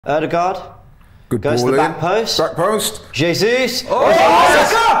Odegaard. Good goes ball to the in. back post. Back post. Jesus. Oh,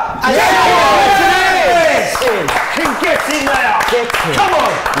 Saka! Yes! He gets in there. Come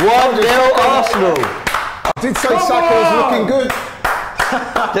on. 1-0 Arsenal. I did say Saka was looking good.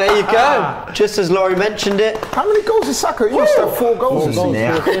 There you go. Just as Laurie mentioned it. How many goals has Saka? He must have 4 goals this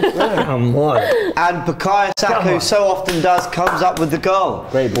season. Come on. And Bukayo Saka, who so often does, comes up with the goal.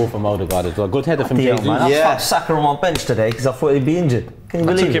 Great ball from Odegaard as well. Good header from Jesus. Man, I Yeah. fucked Saka on my bench today because I thought he'd be injured. Can you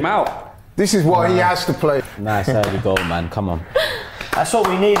believe Took him it? out. This is why he has to play. Nice early goal, man. Come on. That's what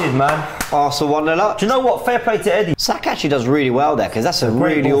we needed, man. Arsenal 1-0 up. Do you know what? Fair play to Eddie. Saka actually does really well there, because that's a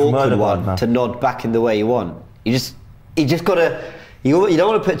great really ball from awkward Odegaard, one man. to nod back in the way you want. You just got to, you don't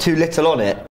want to put too little on it.